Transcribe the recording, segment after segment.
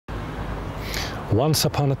Once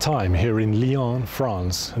upon a time, here in Lyon,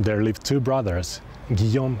 France, there lived two brothers,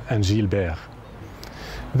 Guillaume and Gilbert.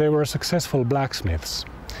 They were successful blacksmiths.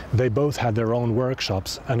 They both had their own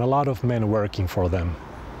workshops and a lot of men working for them.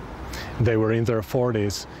 They were in their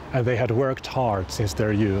 40s and they had worked hard since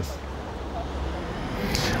their youth.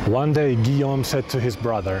 One day Guillaume said to his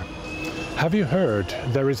brother, "Have you heard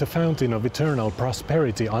there is a fountain of eternal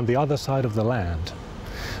prosperity on the other side of the land?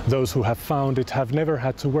 Those who have found it have never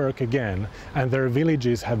had to work again, and their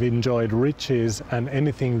villages have enjoyed riches and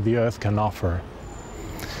anything the earth can offer.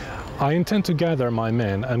 I intend to gather my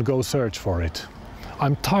men and go search for it.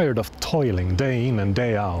 I'm tired of toiling day in and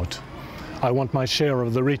day out. I want my share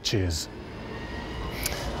of the riches."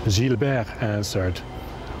 Gilbert answered,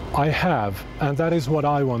 "I have, and that is what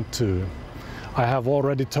I want too. I have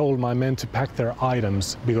already told my men to pack their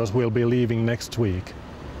items because we'll be leaving next week."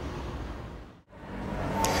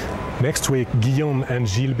 Next week, Guillaume and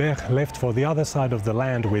Gilbert left for the other side of the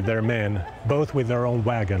land with their men, both with their own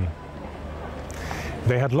wagon.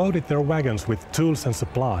 They had loaded their wagons with tools and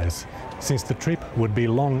supplies, since the trip would be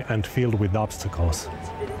long and filled with obstacles.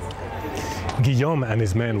 Guillaume and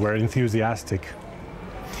his men were enthusiastic.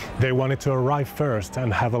 They wanted to arrive first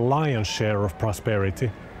and have a lion's share of prosperity.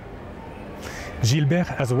 Gilbert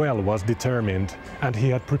as well was determined, and he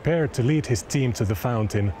had prepared to lead his team to the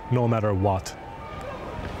fountain no matter what.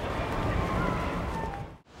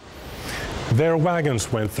 Their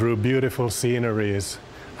wagons went through beautiful sceneries,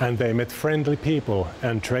 and they met friendly people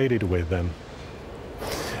and traded with them.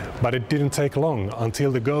 But it didn't take long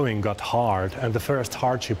until the going got hard and the first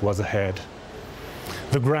hardship was ahead.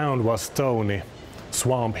 The ground was stony,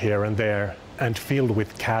 swamp here and there, and filled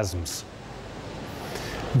with chasms.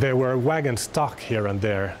 There were wagons stuck here and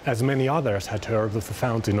there, as many others had heard of the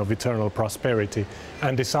fountain of eternal prosperity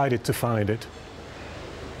and decided to find it.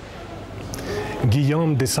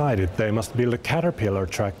 Guillaume decided they must build a caterpillar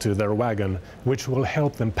track to their wagon, which will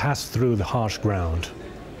help them pass through the harsh ground.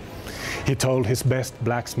 He told his best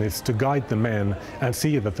blacksmiths to guide the men and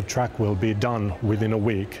see that the track will be done within a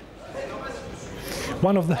week.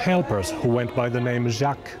 One of the helpers, who went by the name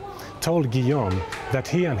Jacques, told Guillaume that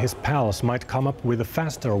he and his pals might come up with a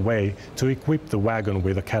faster way to equip the wagon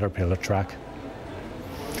with a caterpillar track.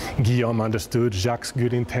 Guillaume understood Jacques'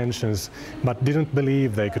 good intentions, but didn't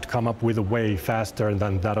believe they could come up with a way faster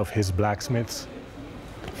than that of his blacksmiths.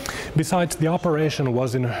 Besides, the operation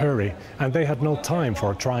was in a hurry, and they had no time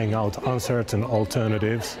for trying out uncertain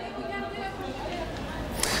alternatives.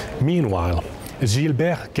 Meanwhile,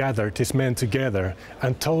 Gilbert gathered his men together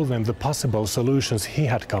and told them the possible solutions he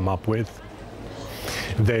had come up with.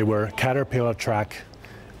 They were caterpillar track,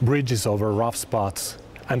 bridges over rough spots,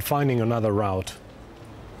 and finding another route.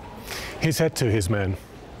 He said to his men,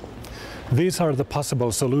 "These are the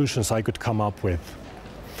possible solutions I could come up with.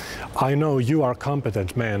 I know you are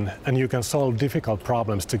competent men and you can solve difficult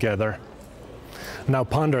problems together. Now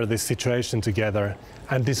ponder this situation together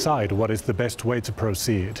and decide what is the best way to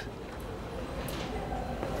proceed."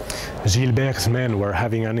 Gilbert's men were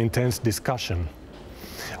having an intense discussion,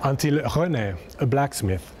 until René, a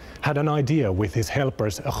blacksmith, had an idea with his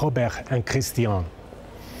helpers Robert and Christian.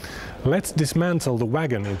 "Let's dismantle the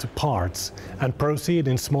wagon into parts and proceed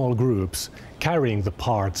in small groups, carrying the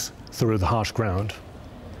parts through the harsh ground."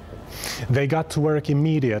 They got to work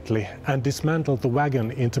immediately and dismantled the wagon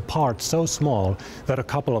into parts so small that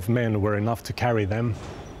a couple of men were enough to carry them.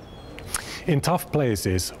 In tough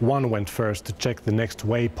places, one went first to check the next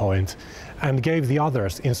waypoint and gave the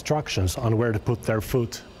others instructions on where to put their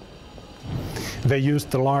foot. They used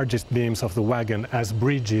the largest beams of the wagon as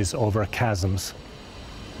bridges over chasms.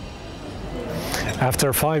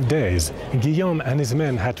 After 5 days, Guillaume and his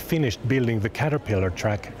men had finished building the caterpillar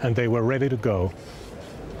track and they were ready to go.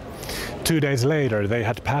 2 days later, they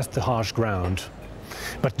had passed the harsh ground.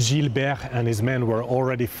 But Gilbert and his men were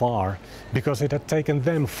already far, because it had taken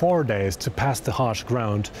them 4 days to pass the harsh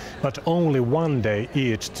ground, but only 1 day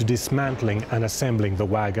each to dismantling and assembling the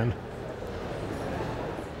wagon.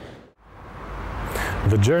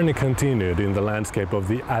 The journey continued in the landscape of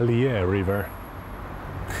the Allier River.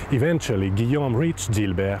 Eventually, Guillaume reached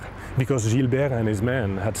Gilbert, because Gilbert and his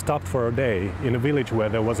men had stopped for a day in a village where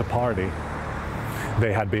there was a party.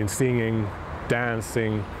 They had been singing,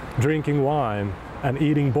 dancing, drinking wine, and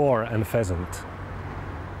eating boar and pheasant.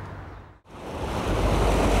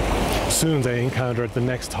 Soon they encountered the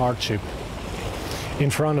next hardship. In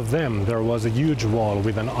front of them there was a huge wall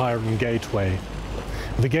with an iron gateway.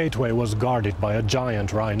 The gateway was guarded by a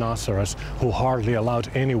giant rhinoceros who hardly allowed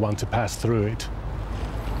anyone to pass through it.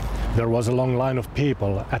 There was a long line of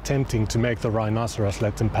people attempting to make the rhinoceros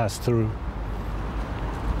let them pass through.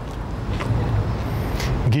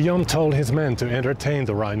 Guillaume told his men to entertain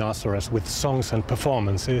the rhinoceros with songs and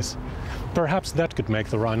performances. Perhaps that could make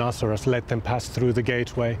the rhinoceros let them pass through the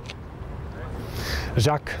gateway.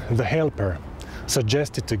 Jacques, the helper,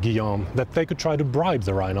 suggested to Guillaume that they could try to bribe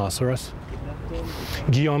the rhinoceros.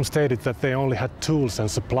 Guillaume stated that they only had tools and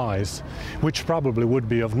supplies, which probably would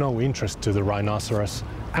be of no interest to the rhinoceros,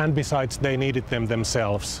 and besides they needed them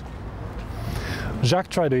themselves. Jacques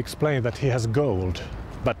tried to explain that he has gold,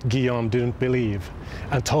 but Guillaume didn't believe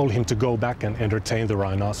and told him to go back and entertain the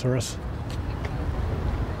rhinoceros.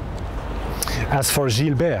 As for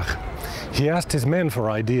Gilbert, he asked his men for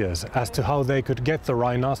ideas as to how they could get the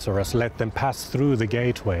rhinoceros let them pass through the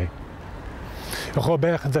gateway.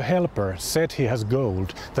 Robert the helper said he has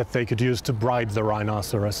gold that they could use to bribe the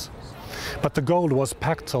rhinoceros, but the gold was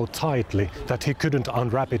packed so tightly that he couldn't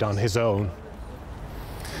unwrap it on his own.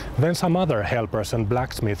 Then some other helpers and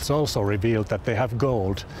blacksmiths also revealed that they have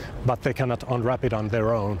gold, but they cannot unwrap it on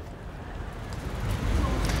their own.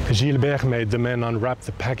 Gilbert made the men unwrap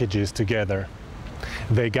the packages together.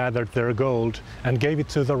 They gathered their gold and gave it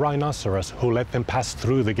to the rhinoceros, who let them pass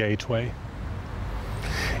through the gateway.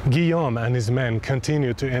 Guillaume and his men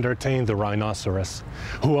continued to entertain the rhinoceros,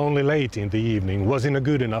 who only late in the evening was in a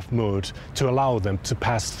good enough mood to allow them to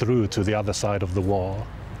pass through to the other side of the wall.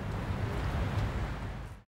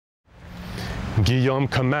 Guillaume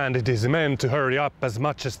commanded his men to hurry up as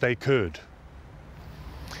much as they could.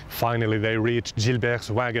 Finally, they reached Gilbert's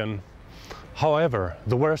wagon. However,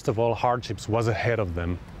 the worst of all hardships was ahead of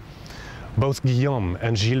them. Both Guillaume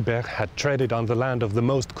and Gilbert had treaded on the land of the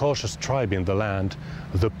most cautious tribe in the land,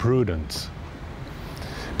 the Prudents.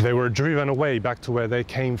 They were driven away back to where they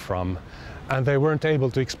came from, and they weren't able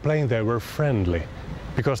to explain they were friendly,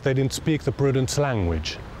 because they didn't speak the Prudents'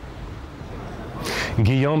 language.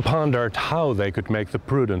 Guillaume pondered how they could make the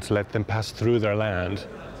Prudents let them pass through their land.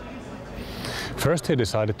 First he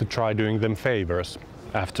decided to try doing them favors.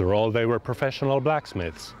 After all, they were professional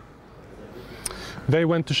blacksmiths. They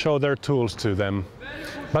went to show their tools to them,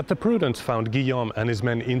 but the Prudents found Guillaume and his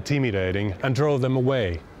men intimidating and drove them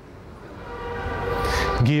away.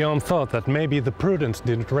 Guillaume thought that maybe the Prudents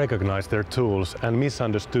didn't recognize their tools and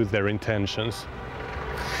misunderstood their intentions.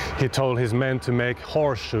 He told his men to make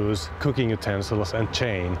horseshoes, cooking utensils and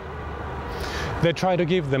chain. They tried to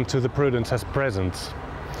give them to the Prudents as presents,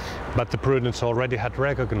 but the Prudents already had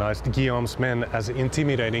recognized Guillaume's men as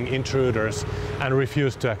intimidating intruders and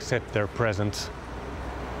refused to accept their presents.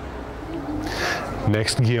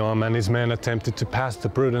 Next, Guillaume and his men attempted to pass the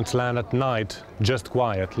Prudents' land at night, just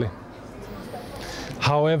quietly.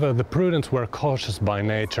 However, the Prudents were cautious by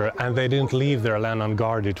nature and they didn't leave their land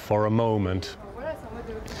unguarded for a moment.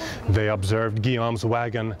 They observed Guillaume's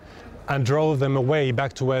wagon and drove them away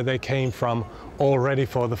back to where they came from, already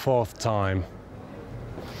for the fourth time.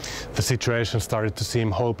 The situation started to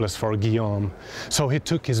seem hopeless for Guillaume, so he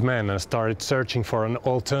took his men and started searching for an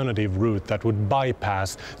alternative route that would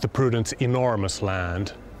bypass the Prudents' enormous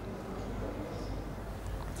land.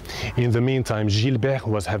 In the meantime, Gilbert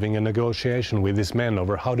was having a negotiation with his men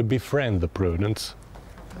over how to befriend the Prudents.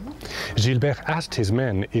 Gilbert asked his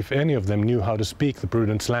men if any of them knew how to speak the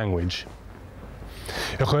Prudents' language.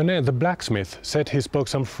 René the blacksmith said he spoke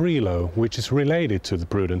some Frilo, which is related to the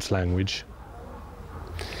Prudents' language.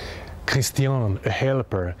 Christian, a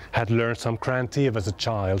helper, had learned some Crantive as a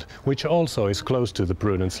child, which also is close to the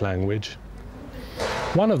Prudents' language.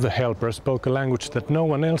 One of the helpers spoke a language that no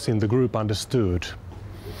one else in the group understood.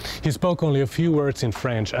 He spoke only a few words in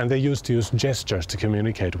French, and they used to use gestures to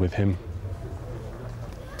communicate with him.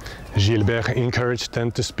 Gilbert encouraged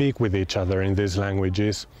them to speak with each other in these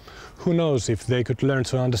languages. Who knows if they could learn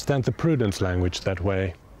to understand the Prudents' language that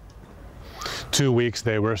way? 2 weeks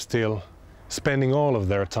they were still, spending all of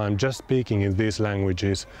their time just speaking in these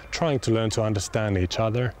languages, trying to learn to understand each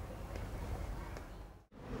other.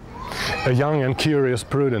 A young and curious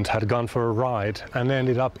Prudent had gone for a ride and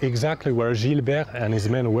ended up exactly where Gilbert and his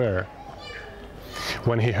men were.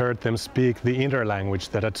 When he heard them speak the interlanguage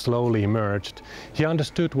that had slowly emerged, he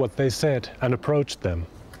understood what they said and approached them.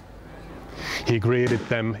 He greeted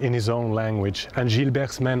them in his own language, and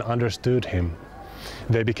Gilbert's men understood him.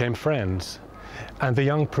 They became friends, and the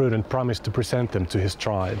young Prudent promised to present them to his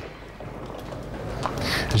tribe.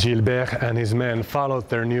 Gilbert and his men followed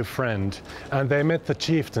their new friend, and they met the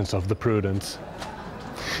chieftains of the Prudents.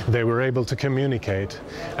 They were able to communicate,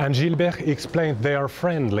 and Gilbert explained they are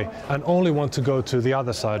friendly and only want to go to the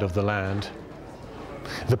other side of the land.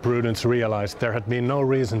 The Prudents realized there had been no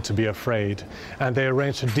reason to be afraid, and they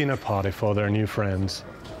arranged a dinner party for their new friends.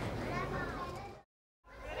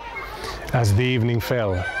 As the evening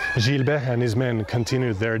fell, Gilbert and his men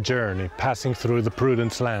continued their journey, passing through the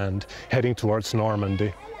Prudence land, heading towards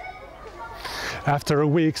Normandy. After a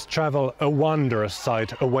week's travel, a wondrous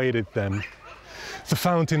sight awaited them. The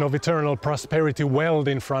fountain of eternal prosperity welled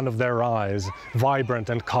in front of their eyes, vibrant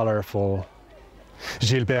and colorful.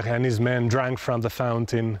 Gilbert and his men drank from the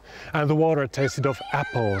fountain, and the water tasted of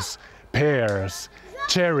apples, pears,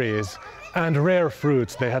 cherries, and rare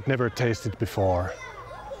fruits they had never tasted before.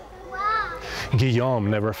 Guillaume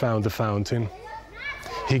never found the fountain.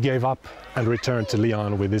 He gave up and returned to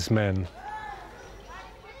Lyon with his men.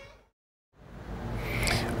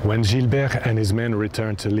 When Gilbert and his men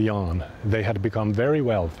returned to Lyon, they had become very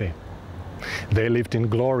wealthy. They lived in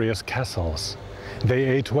glorious castles. They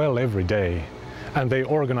ate well every day, and they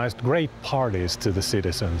organized great parties to the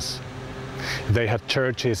citizens. They had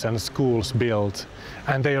churches and schools built,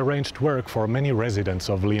 and they arranged work for many residents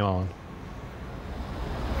of Lyon.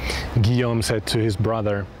 Guillaume said to his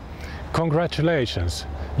brother, "Congratulations,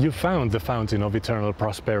 you found the fountain of eternal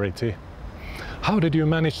prosperity. How did you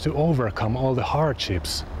manage to overcome all the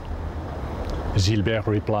hardships?" Gilbert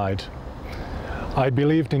replied, "I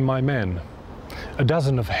believed in my men. A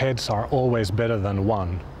dozen of heads are always better than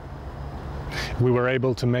one. We were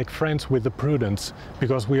able to make friends with the Prudence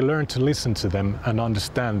because we learned to listen to them and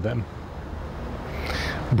understand them.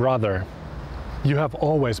 Brother, you have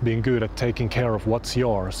always been good at taking care of what's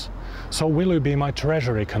yours, so will you be my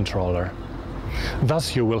treasury controller?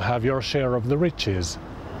 Thus you will have your share of the riches."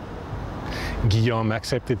 Guillaume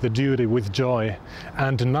accepted the duty with joy,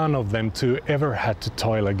 and none of them two ever had to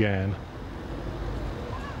toil again.